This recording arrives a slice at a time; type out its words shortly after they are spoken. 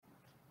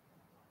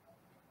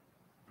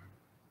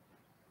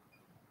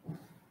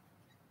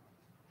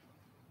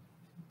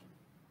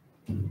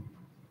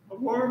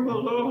warm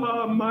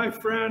aloha, my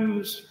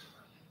friends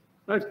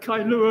at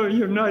Kailua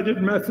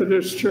United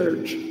Methodist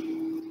Church.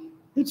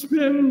 It's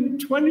been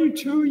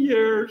 22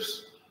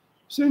 years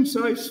since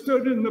I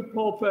stood in the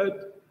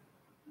pulpit,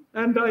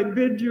 and I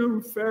bid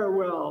you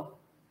farewell.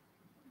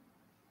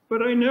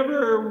 But I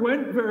never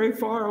went very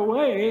far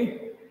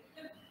away.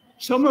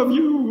 Some of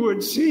you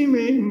would see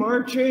me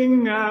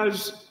marching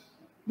as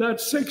that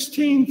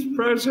 16th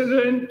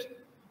president.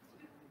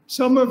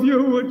 Some of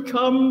you would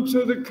come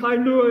to the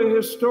Kailua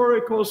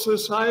Historical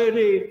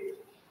Society,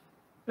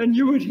 and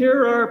you would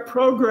hear our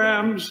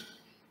programs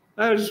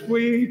as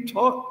we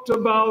talked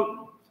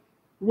about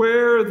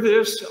where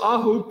this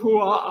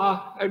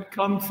ahupua'a had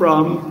come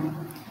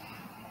from.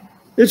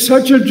 It's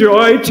such a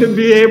joy to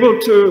be able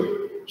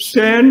to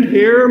stand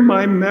here.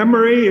 My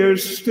memory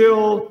is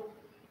still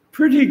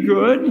pretty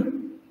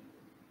good.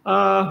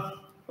 I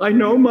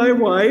know my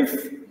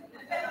wife.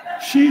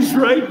 She's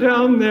right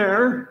down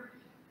there.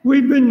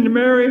 We've been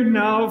married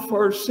now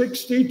for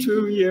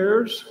 62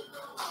 years.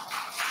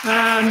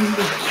 And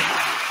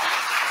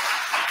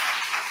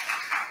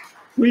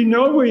we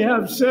know we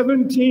have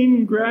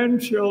 17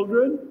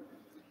 grandchildren.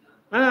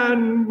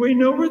 And we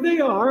know where they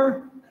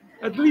are,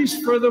 at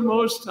least for the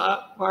most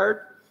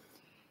part.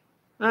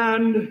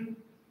 And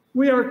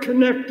we are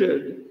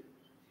connected.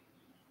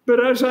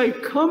 But as I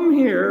come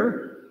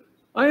here,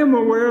 I am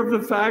aware of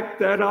the fact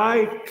that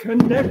I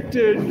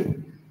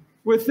connected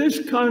with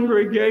this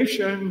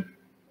congregation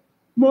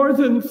more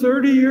than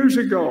 30 years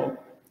ago.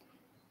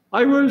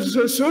 I was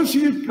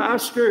associate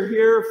pastor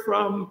here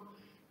from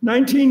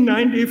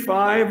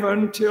 1995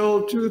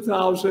 until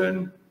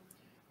 2000.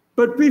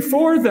 But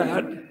before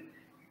that,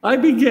 I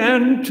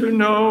began to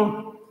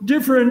know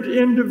different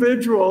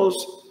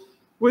individuals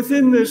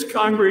within this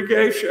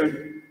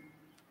congregation.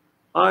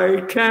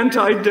 I can't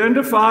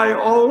identify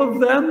all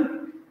of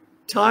them.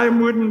 Time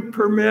wouldn't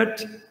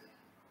permit,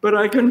 but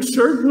I can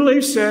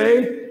certainly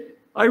say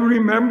I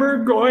remember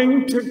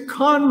going to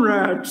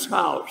Conrad's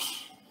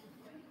house,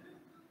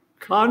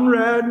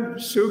 Conrad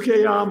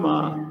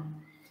Sukeyama,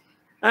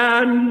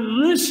 and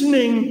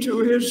listening to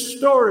his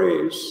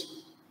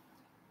stories.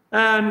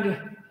 And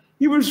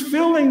he was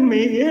filling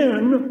me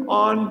in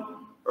on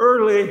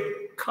early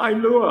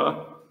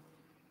Kailua.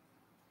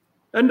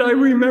 And I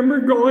remember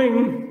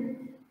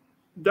going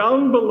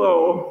down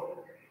below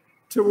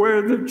to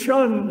where the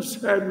Chuns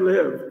had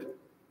lived.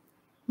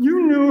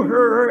 You knew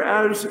her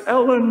as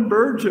Ellen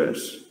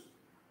Burgess,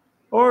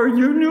 or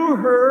you knew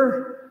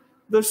her,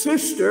 the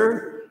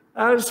sister,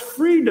 as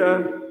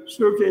Frida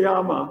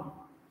Sukeyama.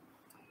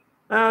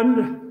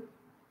 And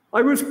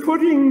I was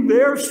putting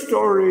their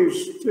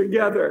stories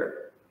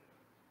together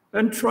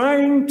and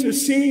trying to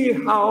see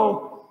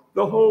how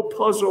the whole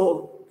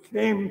puzzle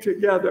came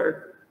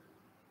together.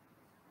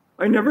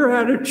 I never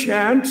had a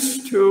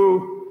chance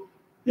to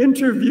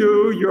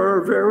interview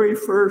your very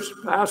first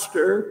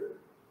pastor,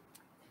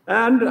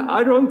 and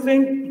I don't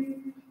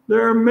think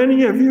there are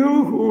many of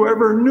you who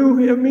ever knew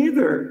him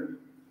either.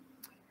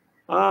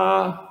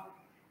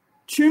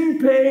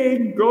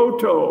 Chimpe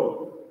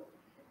Goto,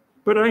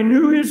 but I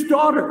knew his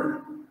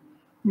daughter,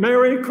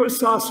 Mary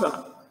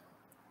Kosasa.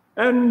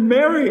 And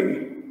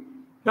Mary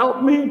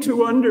helped me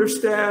to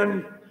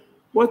understand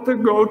what the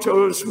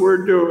Gotos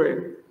were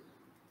doing.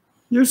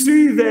 You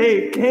see,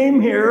 they came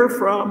here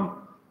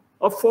from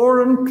a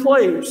foreign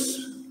place,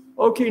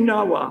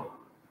 Okinawa.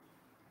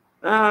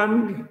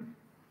 And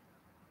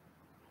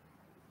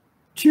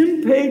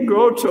Chimpe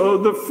Goto,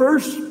 the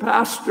first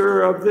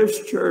pastor of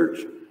this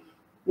church,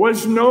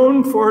 was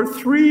known for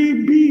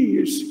 3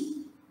 B's.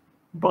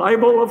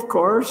 Bible, of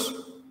course,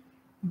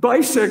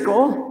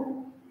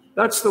 bicycle,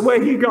 that's the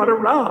way he got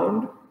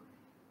around,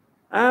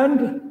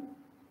 and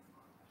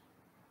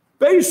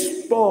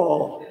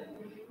baseball.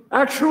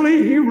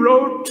 Actually, he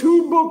wrote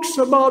 2 books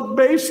about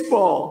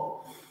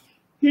baseball.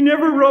 He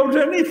never wrote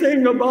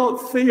anything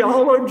about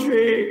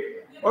theology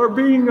or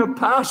being a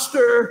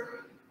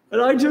pastor,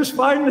 and I just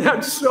find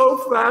that so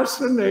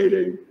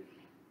fascinating.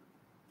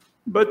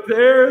 But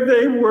there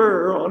they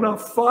were on a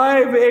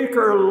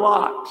 5-acre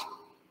lot.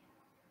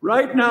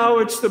 Right now,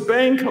 it's the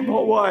Bank of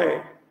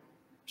Hawaii,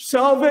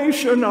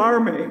 Salvation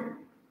Army.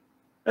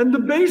 And the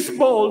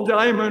baseball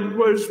diamond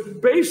was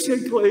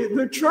basically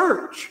the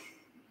church.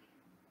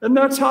 And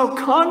that's how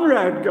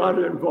Conrad got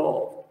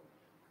involved.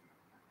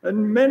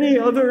 And many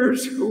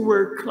others who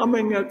were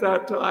coming at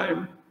that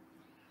time.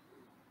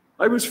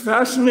 I was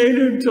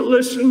fascinated to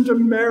listen to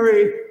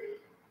Mary,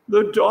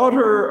 the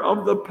daughter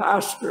of the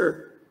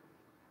pastor,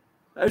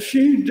 as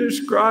she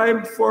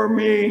described for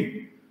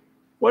me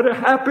what a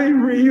happy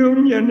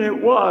reunion it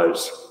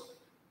was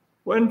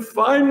when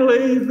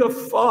finally the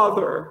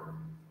father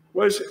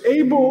was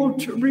able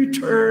to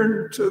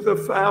return to the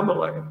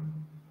family.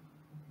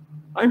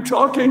 I'm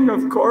talking,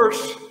 of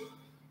course,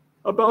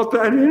 about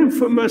that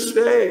infamous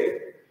day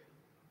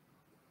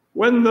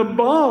when the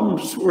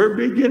bombs were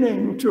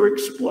beginning to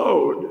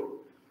explode.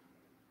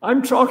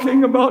 I'm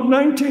talking about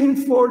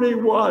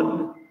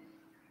 1941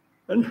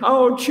 and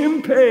how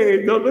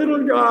Chimpe, the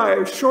little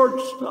guy,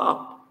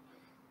 shortstop,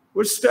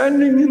 was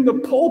standing in the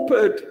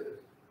pulpit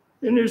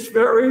in his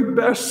very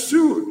best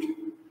suit.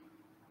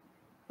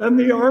 And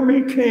the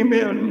army came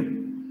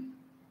in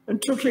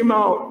and took him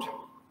out.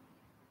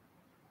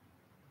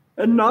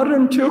 And not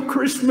until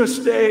Christmas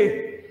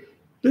Day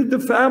did the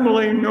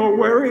family know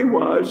where he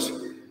was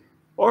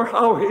or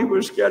how he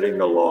was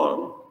getting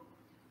along.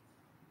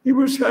 He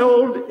was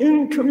held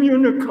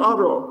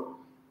incommunicado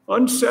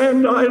on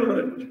Sand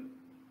Island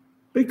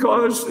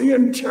because the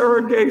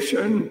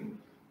interrogation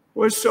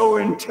was so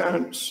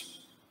intense.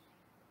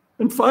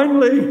 And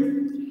finally,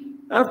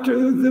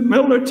 after the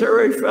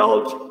military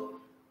felt,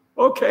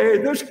 okay,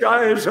 this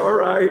guy is all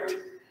right,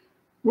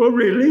 we'll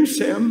release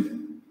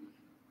him,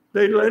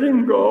 they let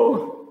him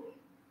go.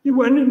 He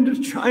went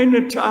into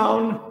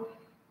Chinatown,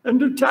 and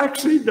the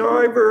taxi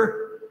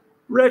driver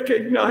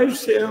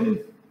recognized him,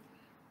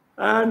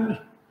 and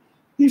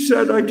he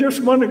said, I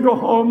just want to go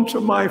home to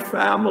my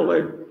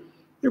family.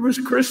 It was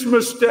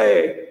Christmas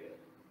Day,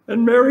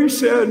 and Mary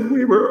said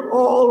we were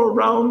all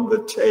around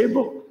the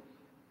table,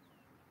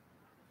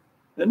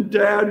 and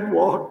Dad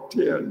walked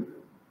in.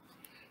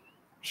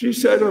 She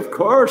said, of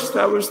course,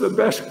 that was the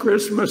best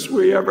Christmas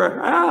we ever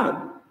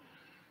had.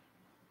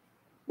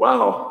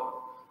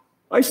 Wow,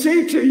 I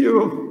say to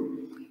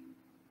you,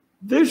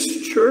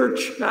 this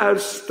church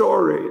has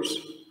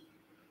stories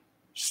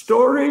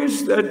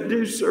that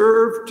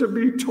deserve to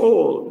be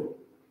told,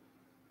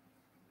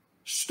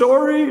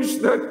 stories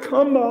that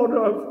come out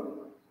of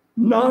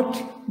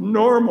not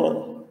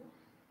normal.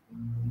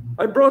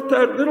 I brought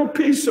that little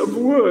piece of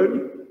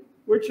wood,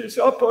 which is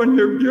up on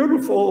your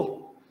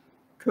beautiful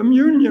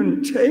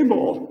communion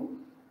table,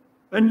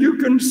 and you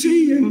can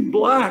see in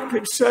black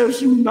it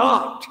says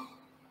not,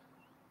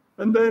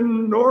 and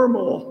then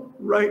normal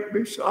right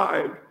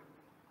beside.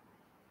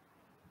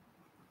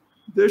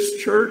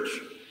 This church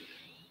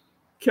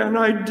can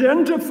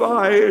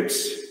identify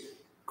its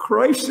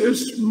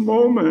crisis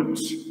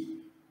moments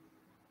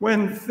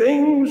when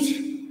things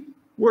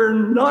were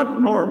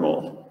not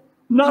normal,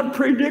 not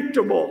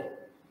predictable,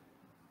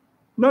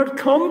 not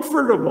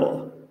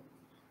comfortable.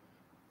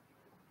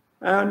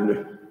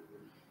 And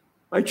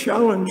I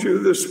challenge you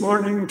this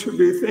morning to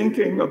be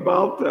thinking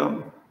about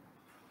them.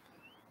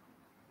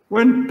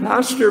 When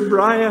Pastor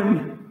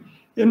Brian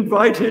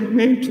invited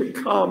me to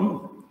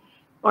come,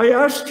 I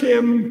asked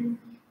him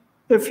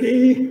if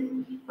he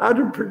had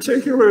a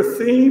particular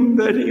theme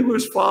that he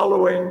was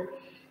following.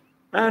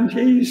 And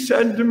he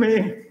said to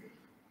me,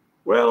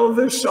 well,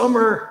 this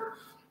summer,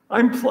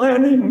 I'm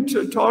planning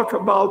to talk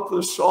about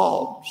the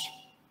Psalms.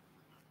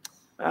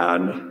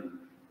 And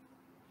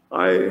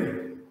I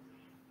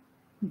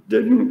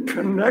didn't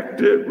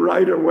connect it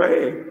right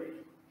away.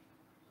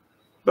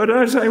 But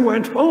as I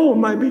went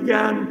home, I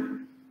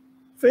began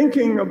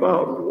thinking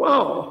about,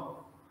 wow,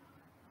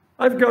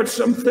 I've got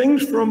some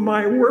things from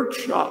my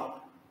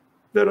workshop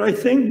that I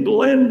think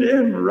blend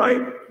in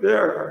right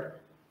there.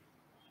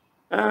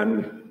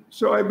 And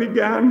so I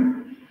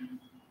began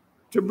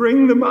to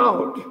bring them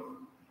out.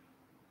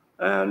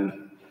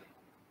 And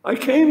I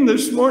came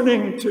this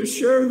morning to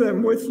share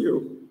them with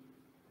you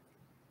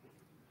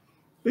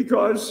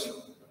because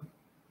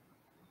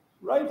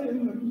right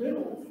in the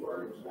middle,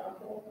 for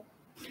example,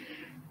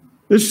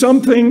 is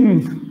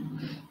something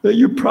that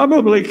you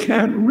probably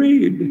can't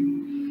read.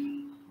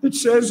 It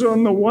says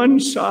on the one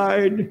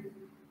side,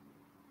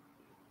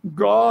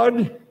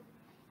 God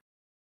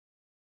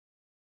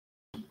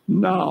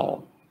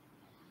now.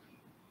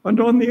 And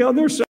on the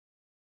other side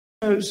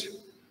it says,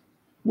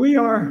 we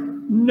are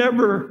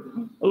never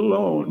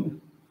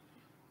alone.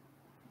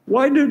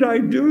 Why did I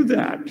do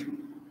that?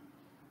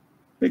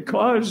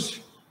 Because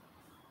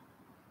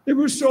it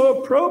was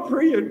so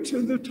appropriate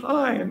to the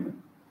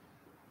time.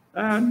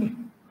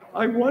 And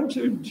I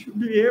wanted to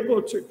be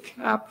able to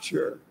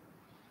capture.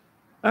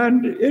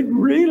 And it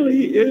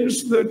really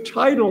is the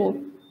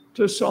title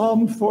to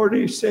Psalm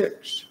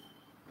 46.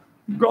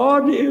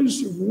 God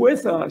is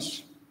with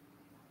us.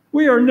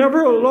 We are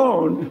never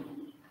alone.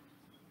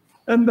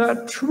 And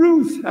that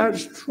truth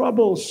has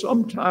trouble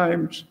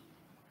sometimes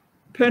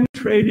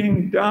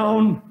penetrating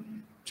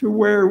down to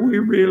where we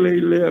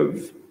really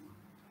live.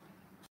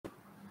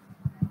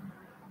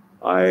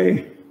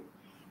 I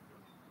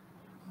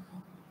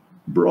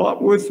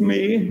brought with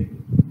me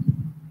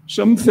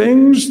some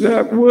things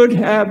that would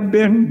have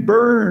been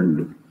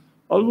burned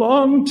a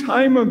long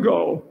time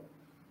ago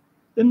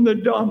in the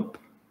dump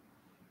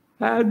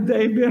had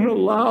they been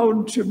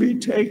allowed to be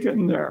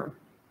taken there.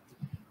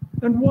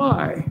 And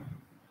why?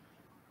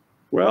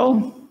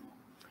 Well,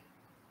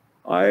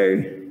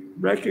 I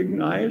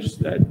recognize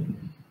that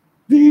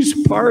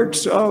these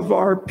parts of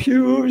our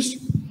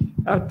pews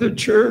at the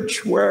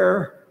church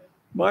where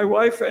my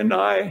wife and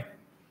I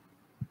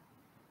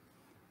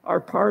are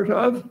part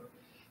of,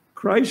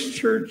 Christ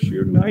Church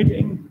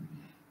Uniting,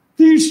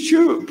 these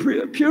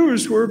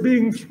pews were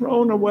being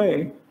thrown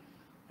away.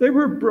 They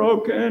were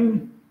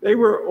broken, they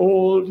were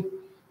old,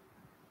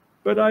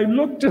 but I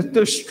looked at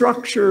the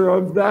structure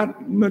of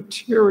that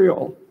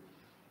material,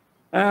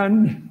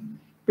 and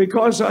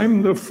because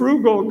I'm the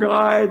frugal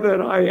guy that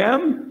I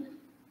am,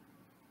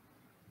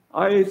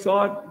 I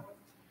thought,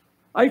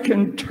 I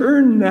can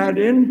turn that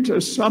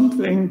into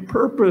something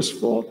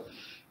purposeful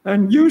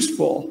and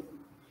useful.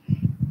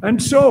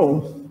 And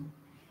so,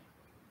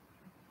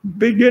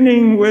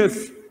 beginning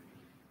with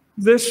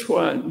this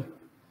one,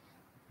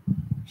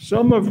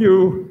 some of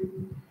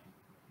you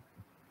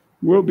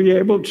will be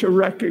able to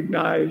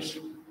recognize,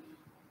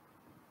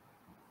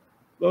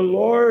 the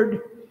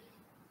Lord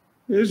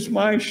is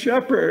my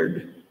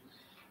shepherd,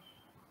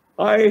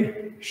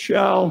 I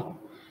shall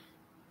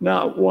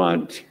not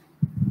want.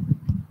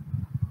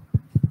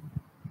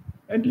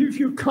 And if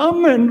you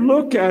come and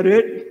look at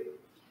it,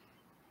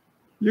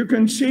 you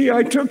can see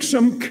I took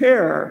some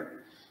care,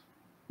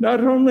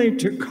 not only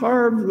to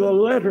carve the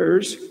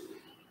letters,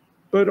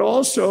 but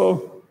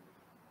also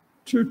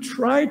to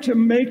try to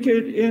make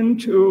it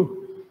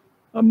into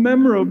a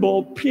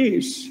memorable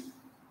piece.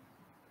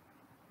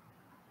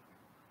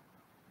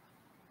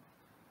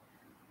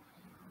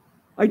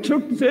 I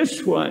took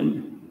this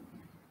one,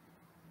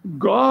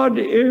 God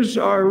is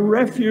our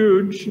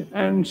refuge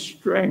and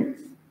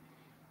strength,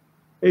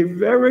 a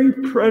very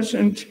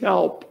present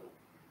help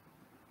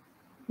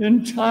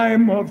in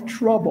time of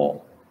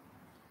trouble.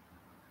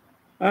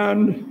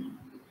 And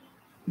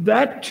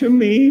that to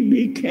me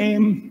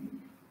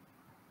became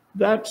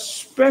that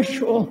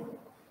special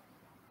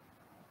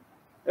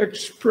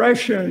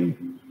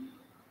expression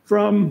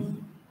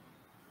from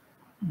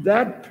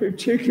that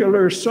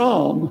particular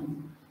psalm.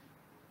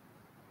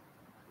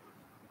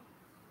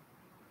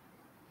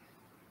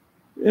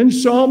 In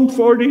Psalm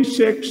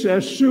 46,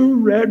 as Sue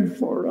read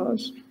for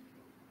us,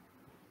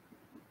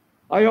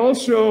 I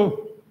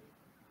also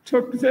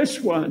took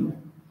this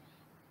one.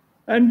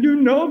 And you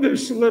know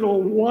this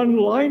little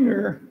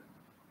one-liner,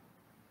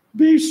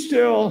 be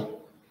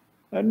still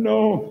and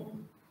know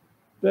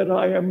that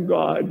I am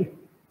God.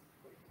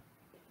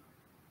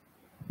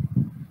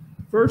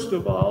 First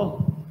of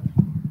all,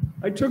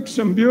 I took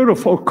some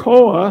beautiful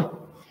koa,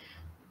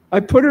 I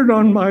put it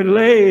on my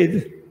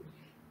lathe,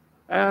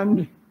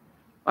 and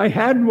I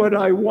had what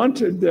I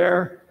wanted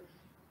there,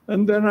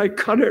 and then I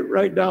cut it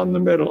right down the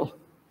middle.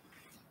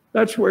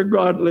 That's where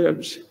God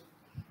lives,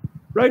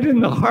 right in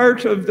the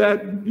heart of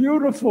that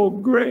beautiful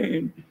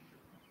grain,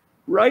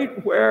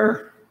 right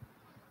where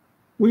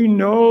we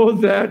know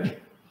that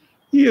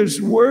He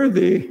is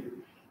worthy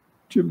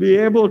to be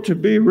able to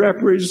be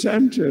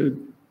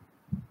represented.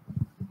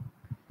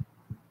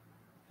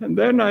 And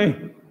then I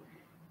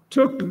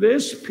took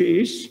this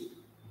piece,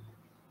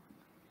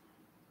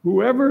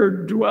 whoever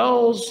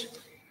dwells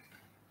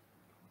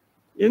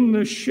in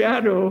the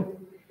shadow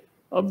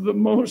of the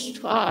Most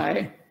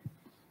High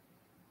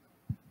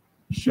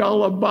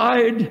shall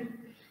abide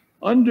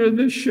under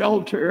the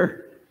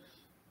shelter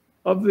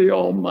of the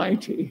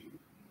Almighty.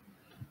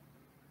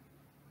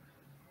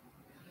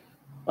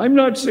 I'm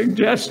not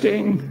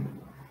suggesting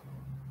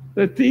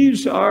that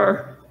these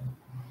are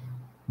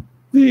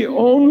the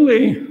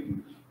only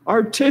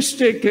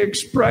artistic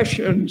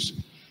expressions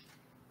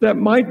that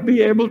might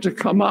be able to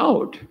come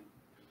out,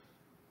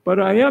 but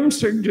I am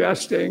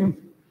suggesting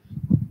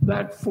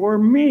that for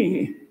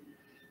me,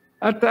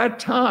 at that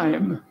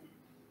time,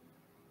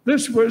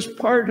 this was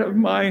part of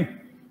my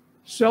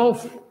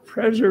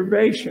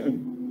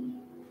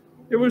self-preservation.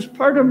 It was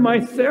part of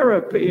my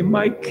therapy,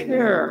 my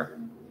care.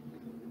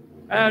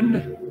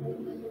 And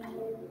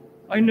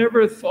I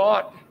never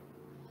thought,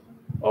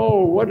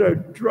 oh, what a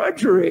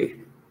drudgery.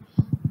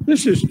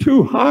 This is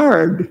too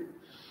hard.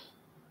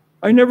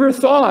 I never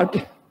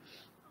thought,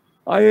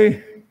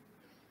 I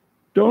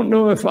don't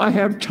know if I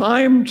have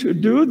time to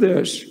do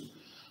this.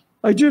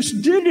 I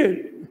just did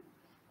it,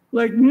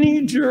 like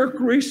knee-jerk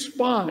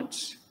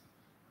response,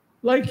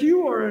 like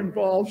you are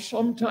involved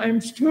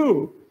sometimes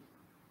too.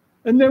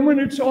 And then when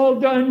it's all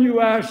done,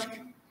 you ask,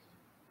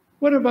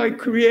 what have I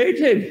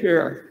created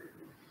here?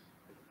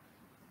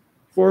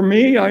 For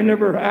me, I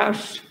never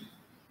asked,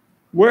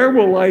 where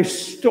will I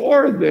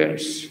store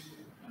this?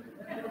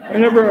 I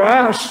never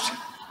asked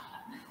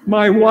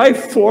my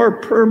wife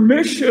for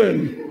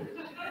permission.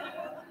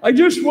 I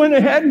just went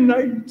ahead and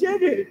I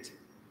did it.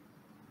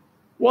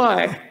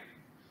 Why?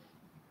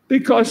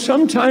 Because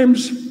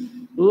sometimes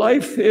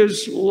life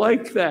is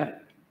like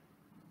that.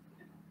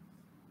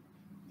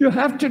 You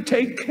have to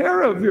take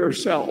care of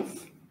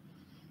yourself.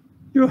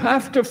 You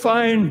have to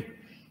find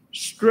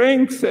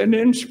strength and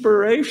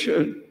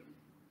inspiration.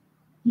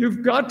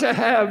 You've got to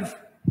have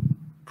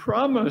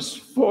promise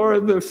for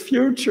the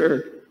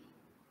future.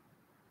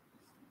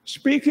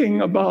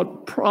 Speaking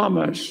about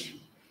promise,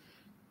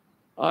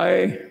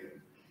 I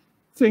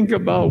think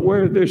about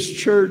where this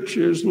church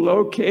is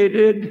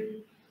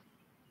located.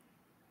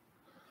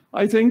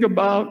 I think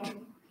about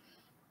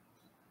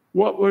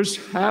what was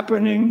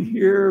happening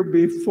here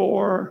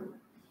before,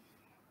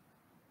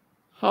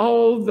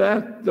 how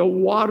that the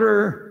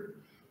water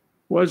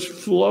was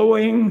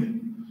flowing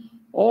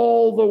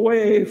all the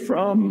way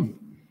from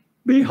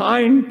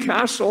behind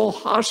Castle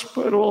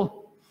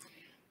Hospital,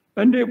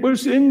 and it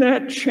was in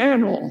that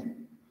channel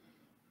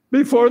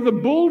before the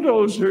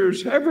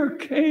bulldozers ever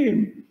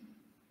came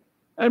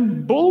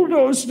and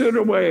bulldozed it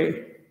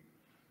away.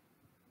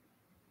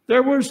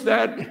 There was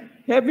that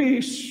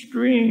heavy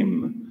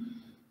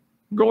stream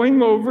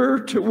going over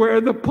to where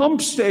the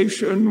pump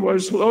station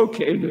was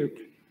located.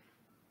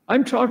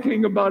 I'm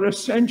talking about a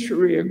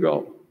century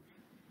ago.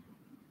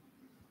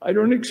 I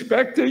don't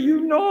expect that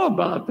you know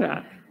about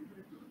that,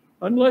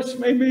 unless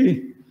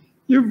maybe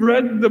you've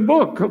read the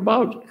book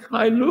about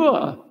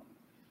Kailua.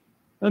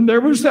 And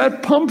there was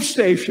that pump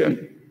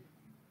station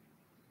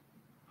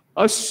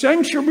a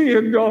century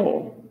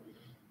ago,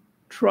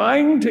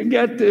 trying to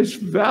get this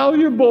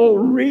valuable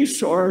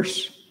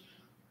resource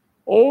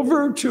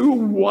over to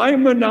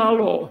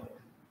Waimanalo.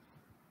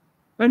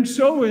 And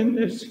so in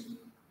this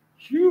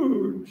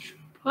huge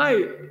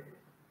pipe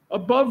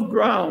above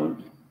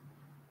ground,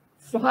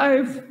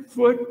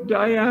 5-foot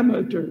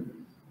diameter,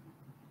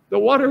 the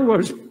water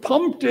was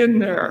pumped in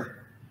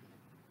there.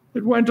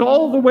 It went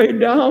all the way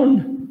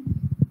down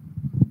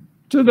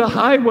to the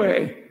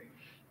highway.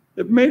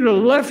 It made a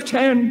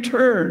left-hand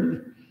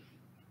turn,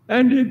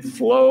 and it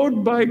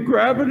flowed by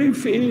gravity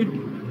feed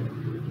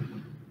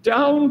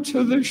down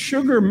to the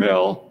sugar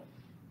mill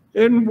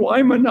in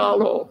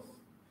Waimanalo.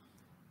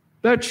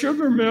 That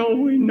sugar mill,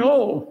 we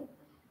know,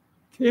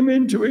 came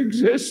into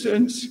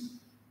existence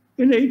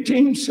in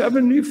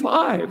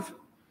 1875.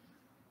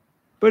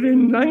 But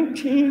in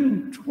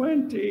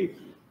 1920,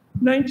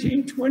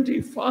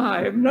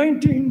 1925,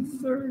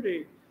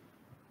 1930,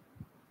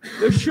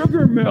 the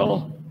sugar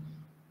mill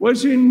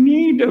was in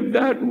need of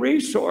that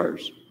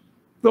resource,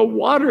 the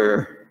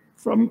water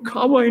from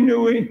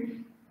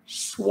Kawainui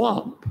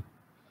swamp.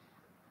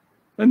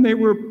 And they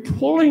were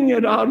pulling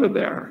it out of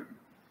there.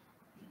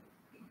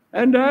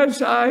 And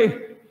as I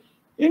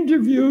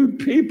interviewed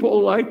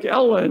people like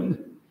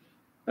Ellen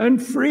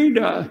and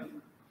Frida,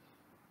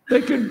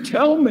 they could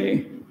tell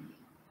me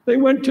they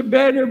went to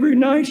bed every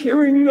night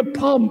hearing the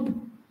pump,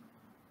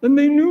 and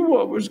they knew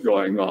what was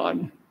going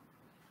on.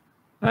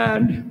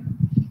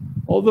 And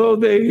although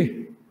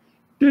they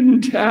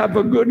didn't have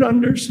a good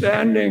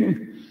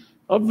understanding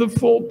of the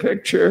full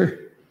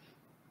picture,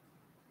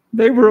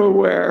 they were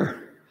aware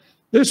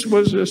this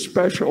was a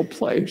special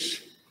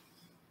place.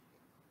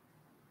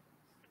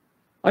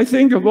 I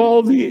think of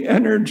all the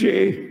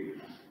energy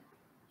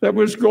that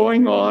was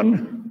going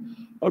on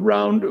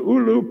around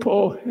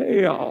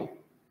Ulupohea,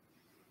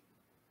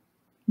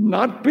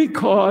 not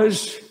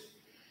because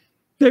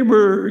they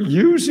were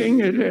using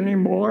it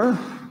anymore,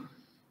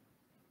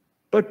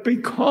 but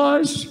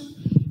because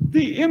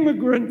the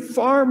immigrant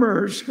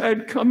farmers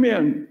had come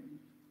in.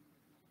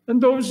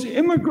 And those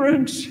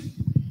immigrants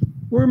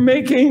were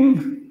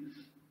making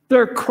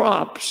their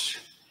crops.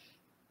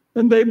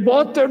 And they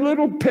bought their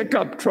little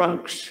pickup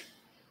trucks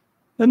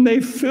and they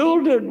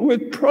filled it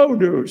with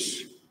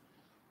produce.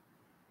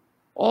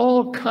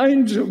 All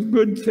kinds of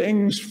good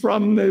things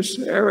from this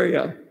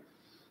area.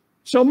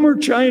 Some were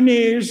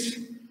Chinese,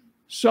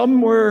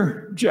 some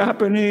were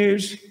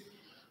Japanese,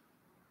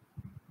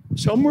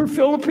 some were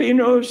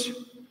Filipinos.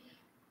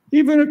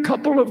 Even a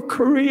couple of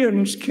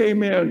Koreans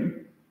came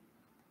in.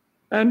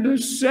 And a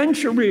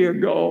century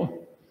ago,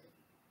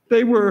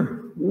 they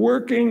were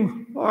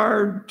working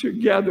hard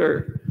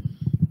together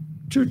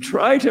to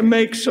try to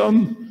make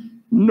some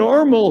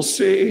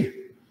normalcy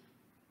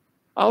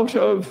out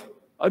of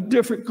a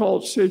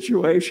difficult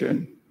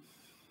situation.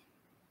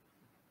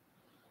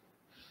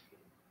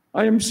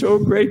 I am so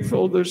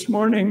grateful this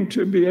morning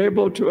to be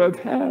able to have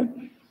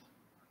had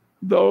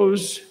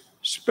those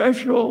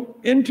special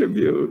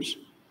interviews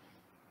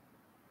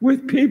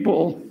with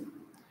people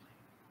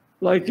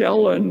like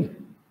Ellen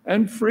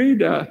and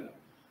Frida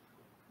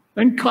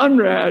and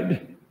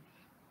Conrad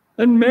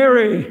and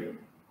Mary,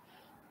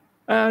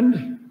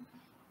 and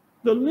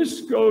the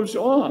list goes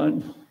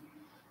on.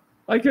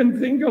 I can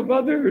think of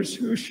others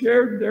who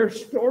shared their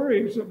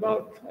stories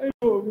about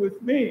Kailua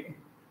with me.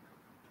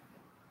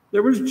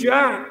 There was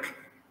Jack,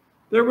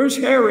 there was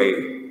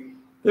Harry,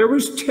 there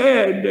was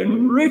Ted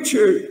and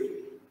Richard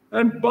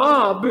and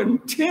Bob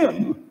and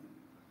Tim.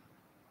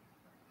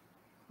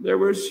 There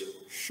was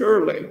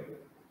Shirley.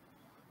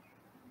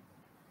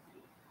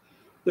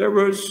 There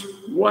was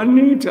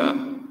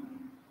Juanita.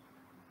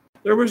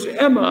 There was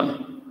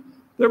Emma.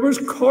 There was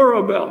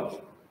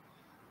Corabelle.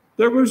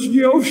 There was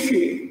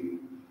Yoshi.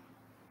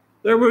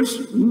 There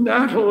was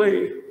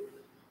Natalie.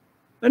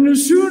 And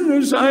as soon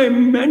as I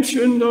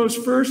mentioned those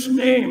first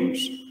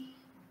names,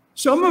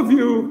 some of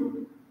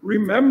you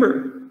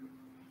remember.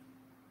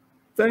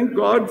 Thank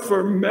God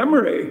for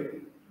memory.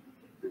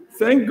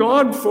 Thank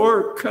God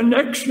for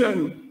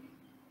connection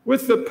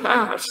with the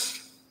past.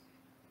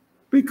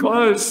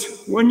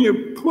 Because when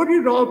you put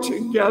it all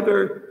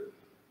together,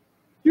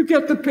 you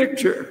get the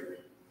picture.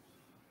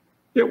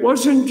 It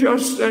wasn't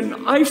just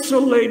an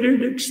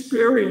isolated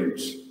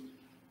experience.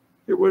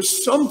 It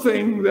was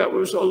something that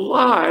was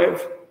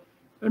alive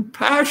and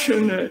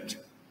passionate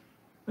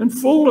and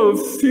full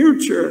of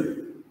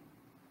future.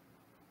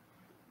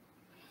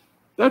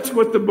 That's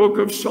what the book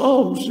of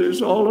Psalms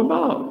is all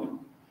about.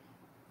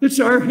 It's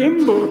our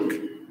hymn book.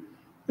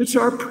 It's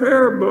our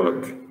prayer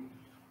book.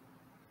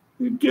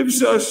 It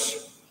gives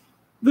us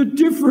the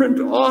different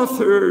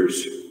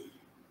authors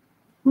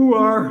who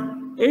are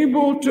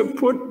able to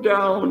put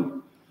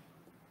down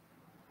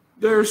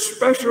their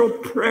special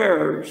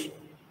prayers,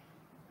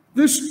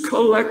 this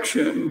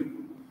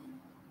collection,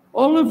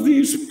 all of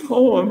these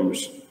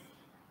poems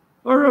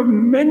are of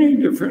many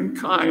different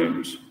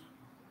kinds.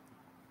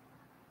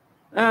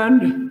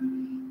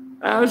 And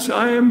as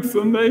I am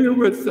familiar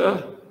with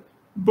the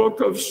book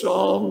of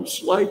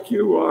Psalms like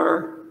you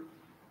are,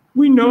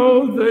 we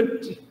know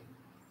that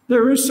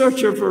there is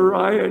such a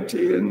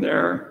variety in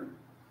there.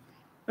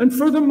 And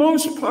for the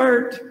most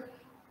part,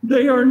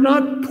 they are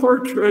not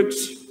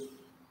portraits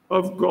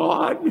of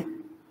God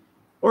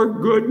or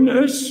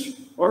goodness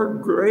or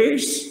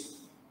grace.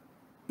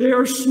 They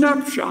are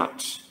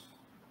snapshots,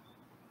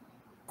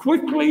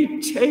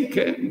 quickly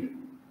taken,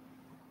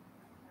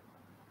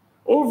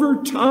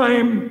 over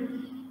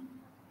time,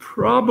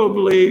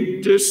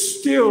 probably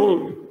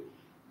distilled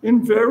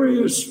in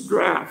various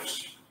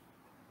drafts.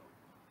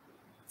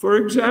 For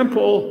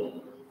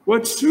example,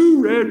 what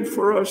Sue read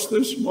for us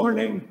this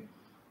morning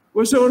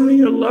was only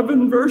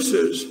 11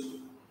 verses,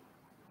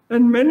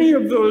 and many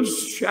of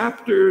those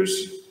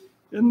chapters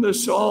in the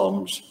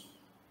Psalms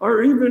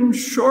are even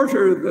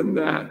shorter than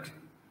that.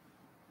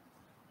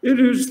 It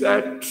is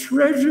that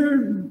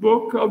treasured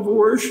book of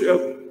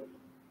worship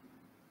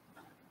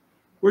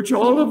which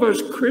all of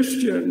us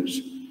Christians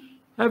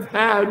have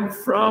had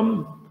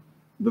from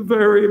the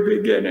very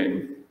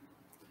beginning.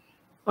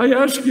 I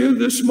ask you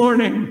this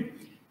morning,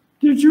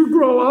 did you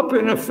grow up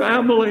in a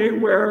family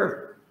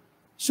where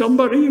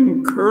somebody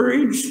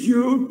encouraged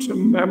you to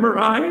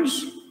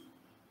memorize?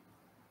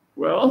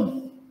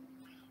 Well,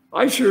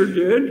 I sure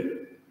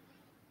did.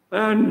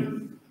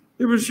 And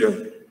it was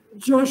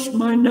just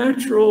my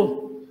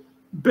natural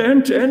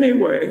bent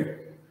anyway.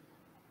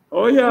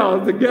 Oh yeah,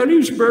 the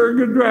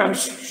Gettysburg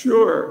Address,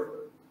 sure.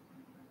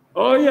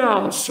 Oh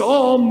yeah,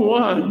 Psalm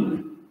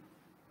 1.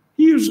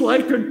 He is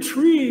like a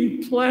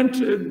tree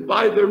planted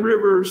by the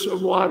rivers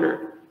of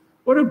water.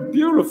 What a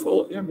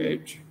beautiful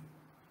image.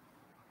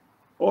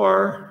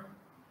 Or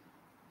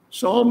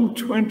Psalm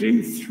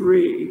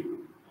 23,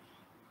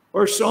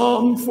 or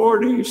Psalm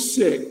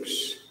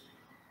 46,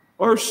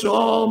 or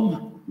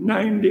Psalm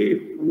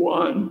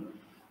 91.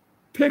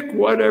 Pick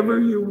whatever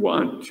you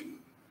want.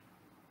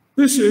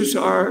 This is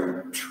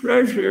our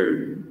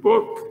treasured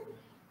book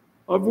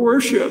of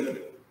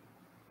worship.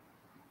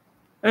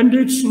 And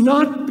it's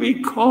not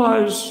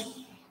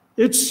because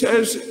it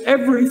says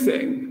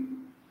everything,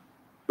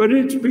 but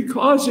it's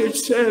because it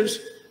says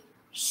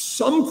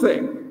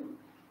something.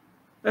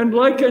 And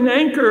like an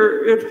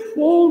anchor, it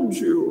holds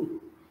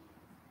you.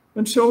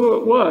 And so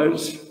it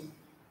was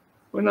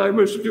when I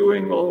was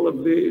doing all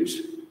of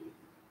these.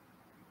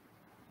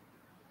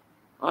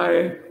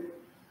 I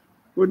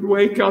would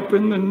wake up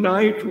in the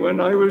night when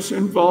I was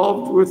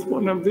involved with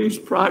one of these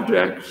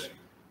projects,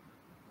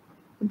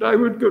 and I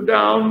would go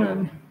down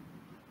and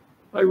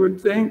I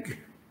would think,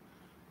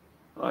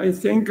 I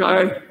think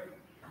I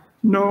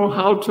know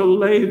how to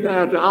lay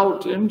that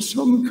out in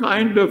some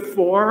kind of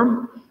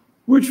form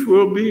which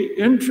will be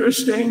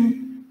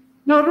interesting,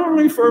 not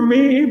only for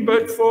me,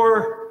 but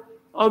for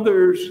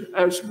others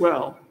as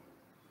well.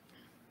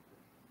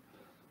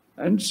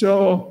 And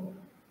so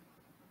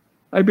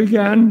I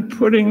began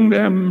putting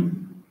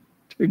them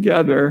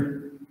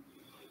together.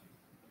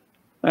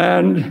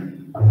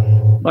 And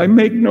I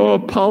make no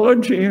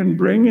apology in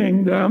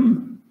bringing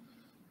them.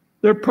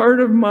 They're part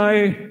of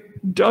my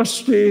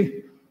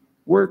dusty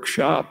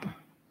workshop.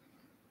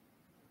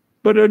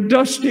 But a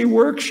dusty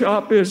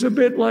workshop is a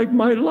bit like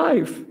my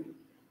life.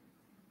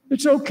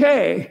 It's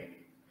okay.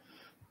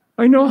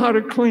 I know how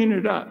to clean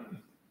it up.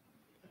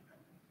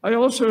 I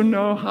also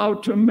know how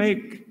to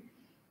make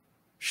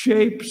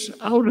shapes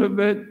out of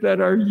it that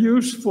are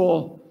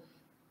useful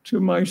to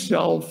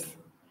myself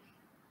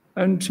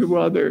and to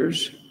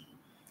others.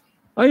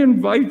 I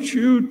invite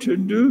you to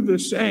do the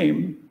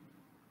same.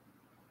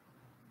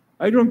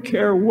 I don't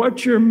care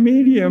what your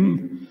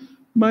medium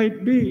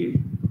might be,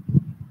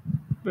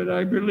 but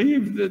I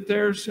believe that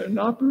there's an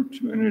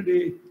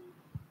opportunity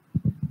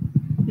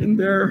in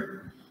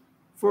there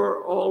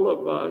for all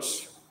of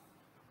us.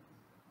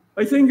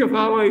 I think of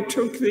how I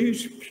took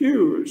these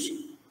pews.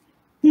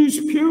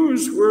 These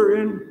pews were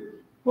in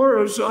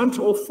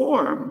horizontal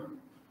form,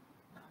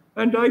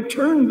 and I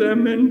turned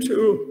them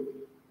into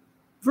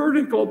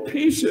vertical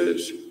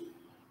pieces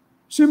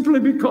simply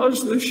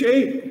because the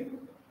shape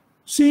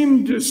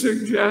seemed to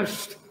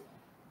suggest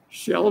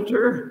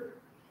shelter,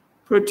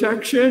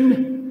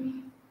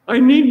 protection. I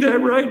need that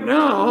right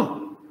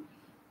now.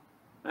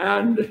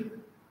 And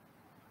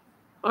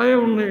I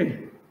only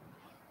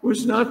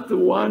was not the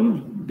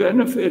one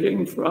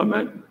benefiting from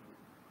it.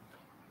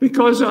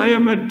 Because I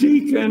am a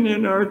deacon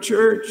in our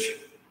church,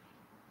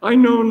 I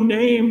know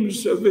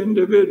names of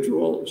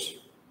individuals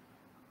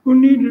who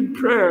needed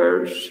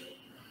prayers,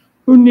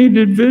 who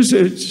needed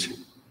visits,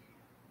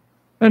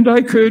 and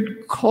I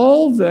could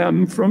call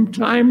them from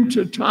time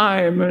to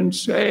time and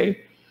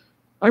say,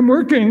 I'm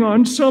working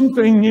on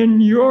something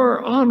in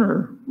your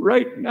honor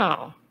right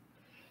now.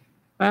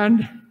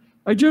 And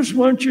I just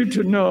want you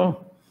to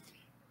know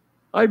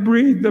I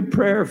breathed a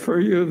prayer for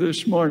you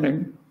this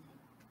morning.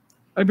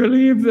 I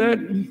believe that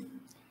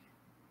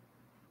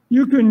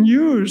you can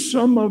use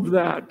some of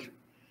that,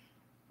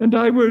 and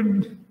I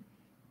would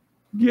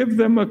give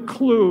them a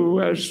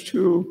clue as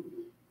to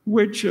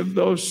which of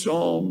those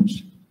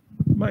psalms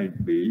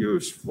might be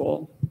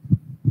useful.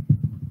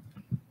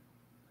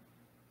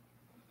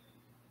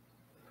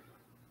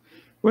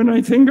 When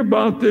I think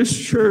about this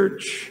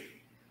church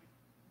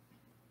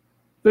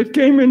that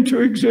came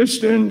into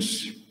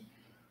existence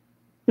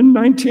in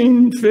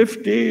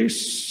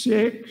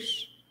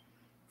 1956,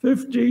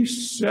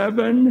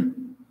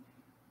 57,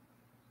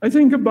 I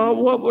think about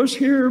what was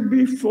here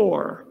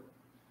before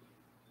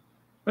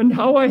and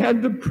how I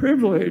had the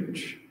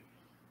privilege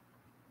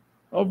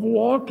of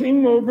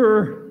walking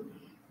over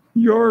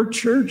your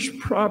church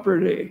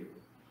property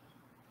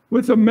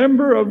with a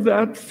member of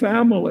that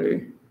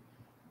family.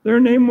 Their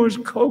name was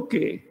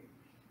Kouke,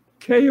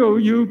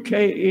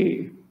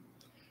 Kouke.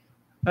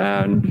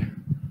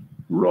 And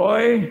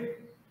Roy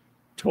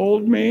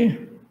told me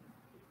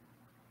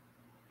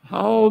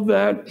how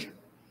that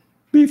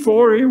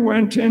before he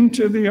went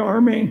into the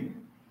army,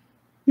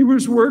 he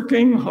was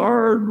working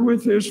hard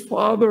with his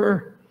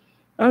father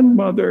and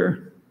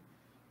mother.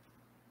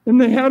 And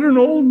they had an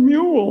old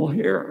mule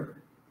here.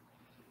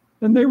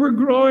 And they were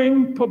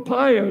growing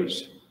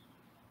papayas.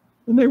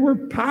 And they were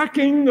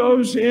packing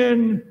those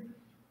in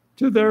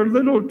to their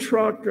little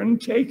truck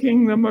and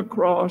taking them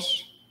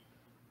across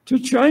to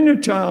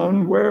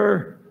Chinatown,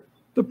 where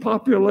the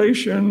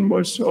population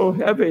was so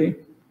heavy.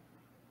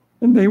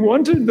 And they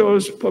wanted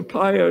those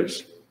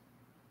papayas.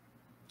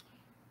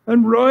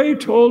 And Roy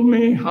told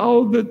me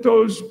how that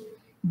those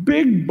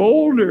big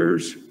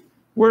boulders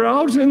were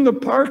out in the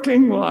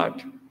parking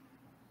lot.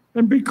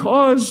 And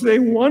because they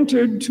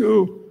wanted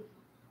to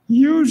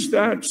use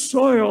that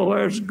soil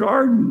as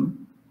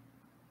garden,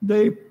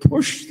 they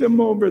pushed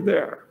them over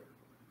there.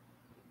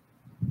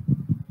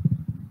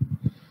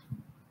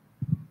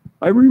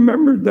 I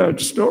remembered that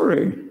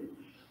story.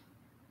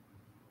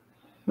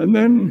 And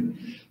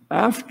then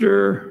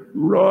after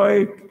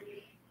Roy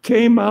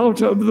came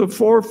out of the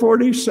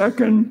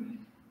 442nd,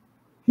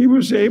 he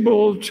was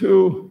able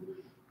to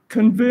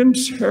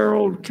convince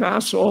Harold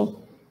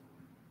Castle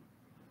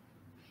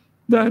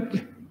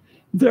that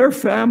their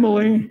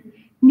family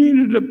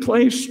needed a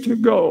place to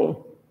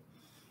go.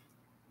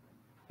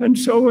 And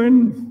so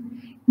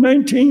in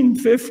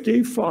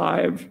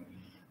 1955,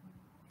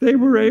 they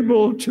were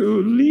able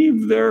to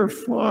leave their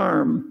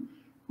farm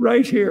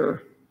right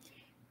here,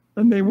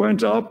 and they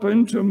went up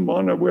into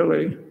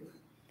Monowilly.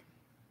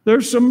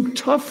 There's some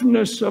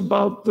toughness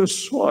about the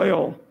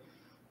soil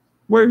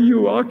where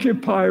you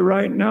occupy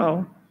right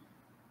now.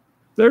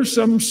 There's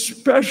some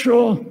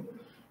special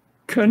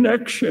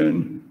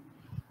connection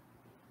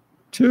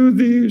to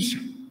these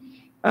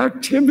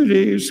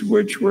activities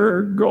which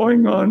were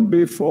going on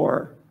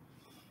before.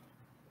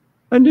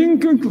 And in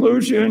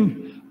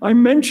conclusion, I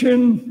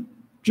mention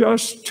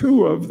just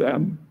two of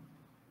them.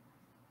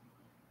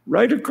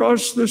 Right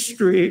across the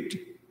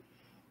street,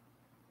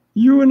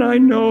 you and I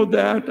know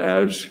that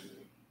as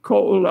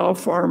Ko'olau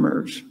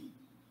Farmers.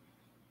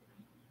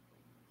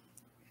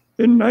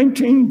 In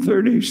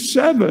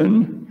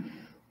 1937,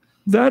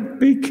 that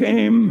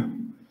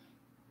became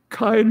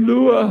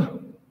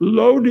Kailua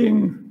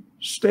Loading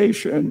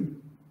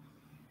Station.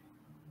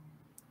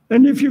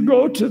 And if you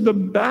go to the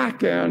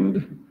back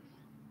end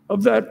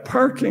of that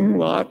parking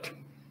lot,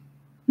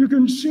 you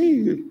can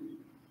see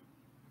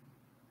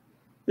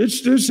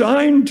it's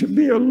designed to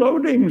be a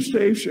loading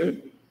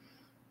station.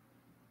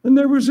 And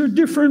there was a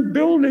different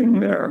building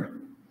there.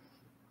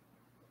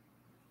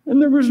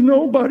 And there was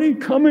nobody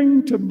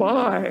coming to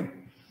buy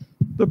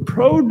the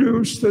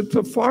produce that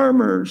the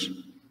farmers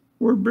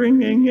were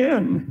bringing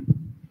in.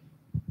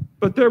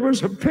 But there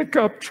was a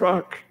pickup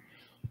truck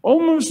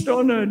almost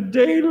on a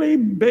daily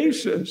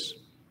basis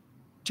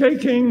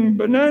taking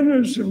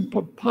bananas and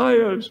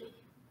papayas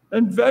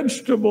and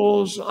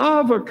vegetables,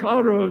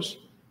 avocados,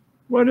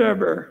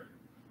 whatever,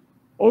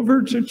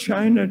 over to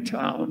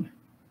Chinatown.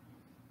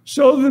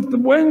 So that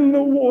when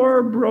the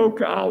war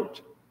broke out,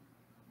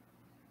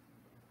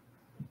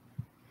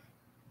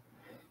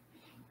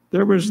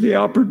 there was the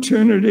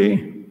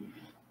opportunity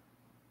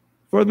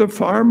for the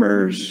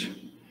farmers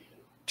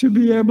to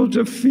be able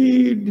to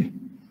feed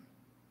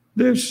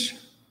this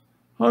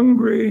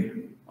hungry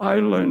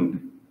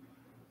island.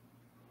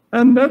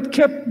 And that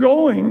kept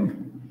going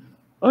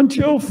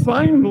until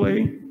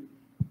finally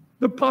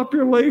the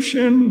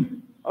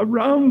population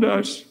around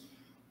us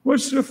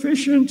was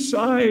sufficient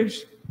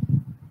size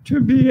to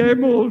be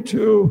able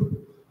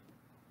to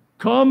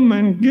come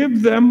and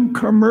give them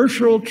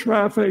commercial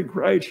traffic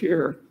right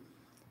here.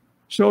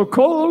 So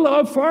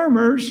Ko'olau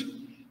Farmers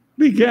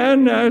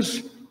began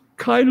as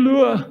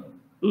Kailua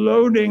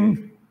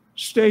Loading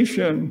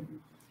Station.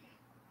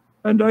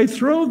 And I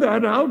throw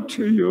that out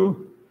to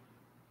you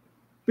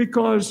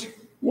because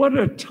what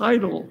a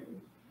title,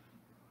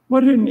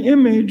 what an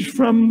image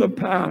from the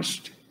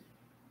past.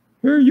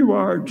 Here you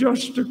are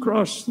just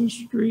across the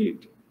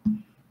street.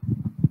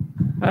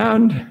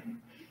 And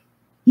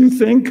You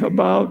think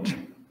about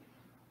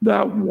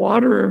that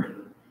water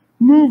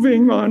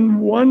moving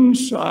on one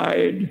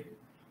side.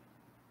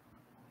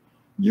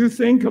 You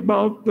think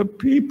about the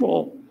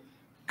people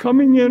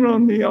coming in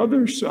on the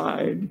other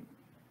side,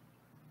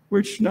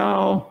 which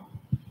now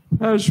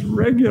has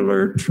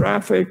regular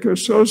traffic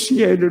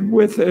associated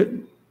with it.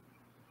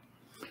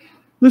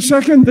 The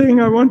second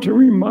thing I want to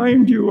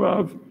remind you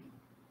of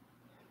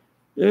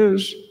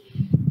is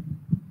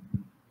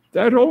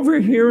that over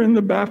here in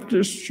the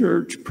Baptist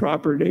church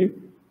property,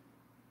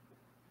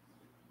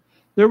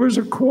 there was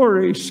a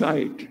quarry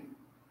site,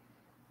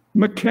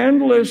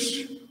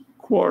 McCandless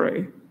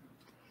Quarry,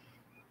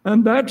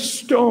 and that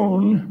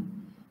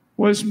stone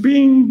was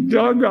being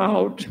dug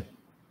out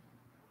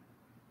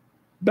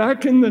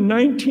back in the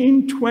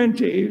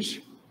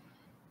 1920s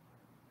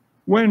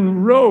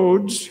when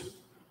roads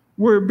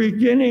were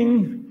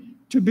beginning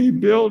to be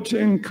built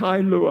in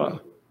Kailua.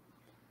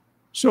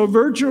 So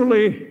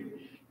virtually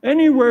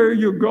anywhere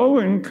you go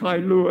in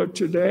Kailua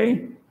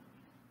today,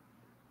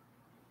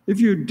 if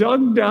you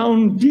dug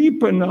down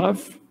deep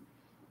enough,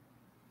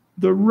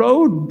 the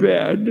road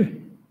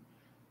bed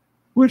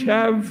would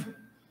have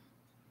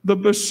the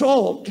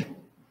basalt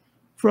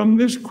from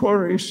this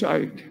quarry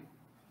site.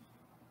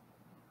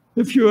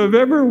 If you have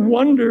ever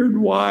wondered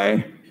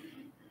why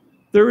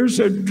there is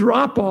a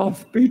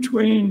drop-off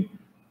between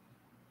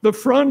the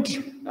front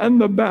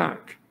and the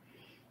back,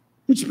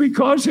 it's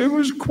because it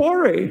was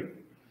quarry,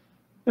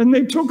 and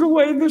they took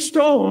away the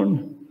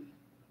stone,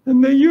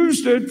 and they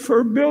used it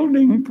for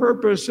building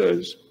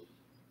purposes.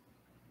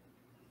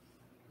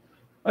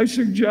 I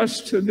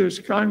suggest to this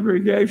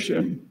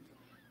congregation,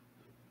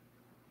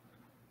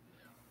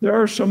 there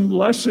are some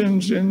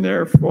lessons in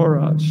there for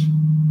us.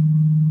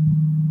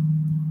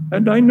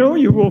 And I know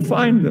you will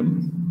find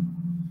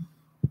them.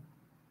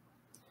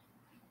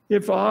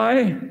 If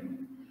I,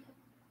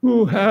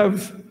 who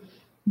have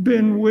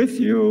been with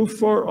you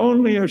for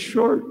only a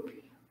short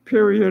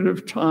period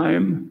of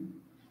time,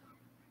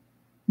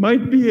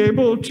 might be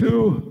able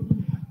to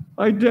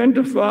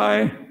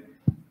identify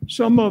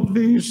some of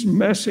these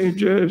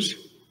messages,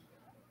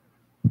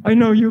 I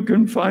know you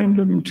can find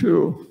them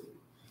too.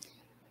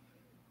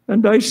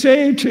 And I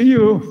say to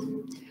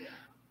you,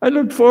 I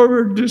look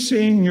forward to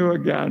seeing you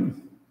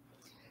again.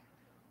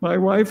 My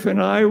wife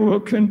and I will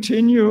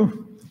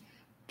continue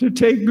to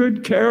take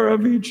good care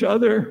of each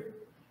other,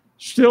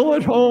 still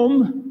at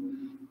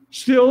home,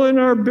 still in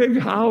our big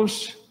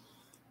house,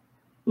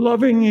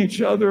 loving each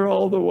other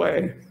all the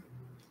way.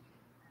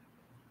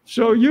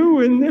 So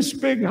you in this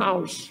big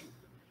house,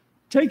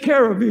 take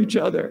care of each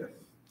other,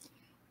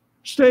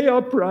 stay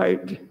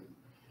upright,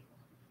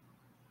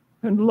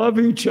 and love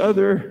each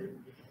other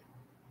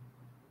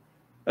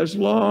as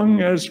long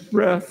as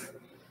breath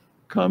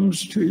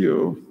comes to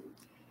you.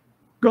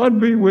 God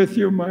be with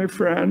you, my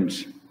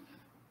friends.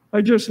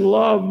 I just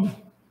love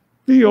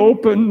the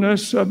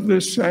openness of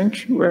this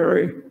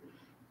sanctuary.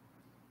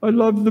 I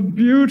love the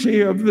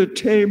beauty of the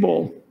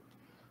table.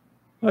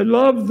 I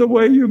love the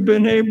way you've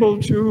been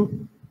able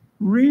to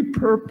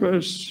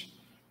repurpose,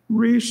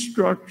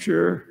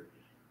 restructure,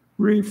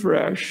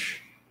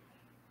 refresh.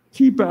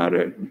 Keep at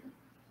it.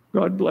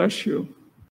 God bless you.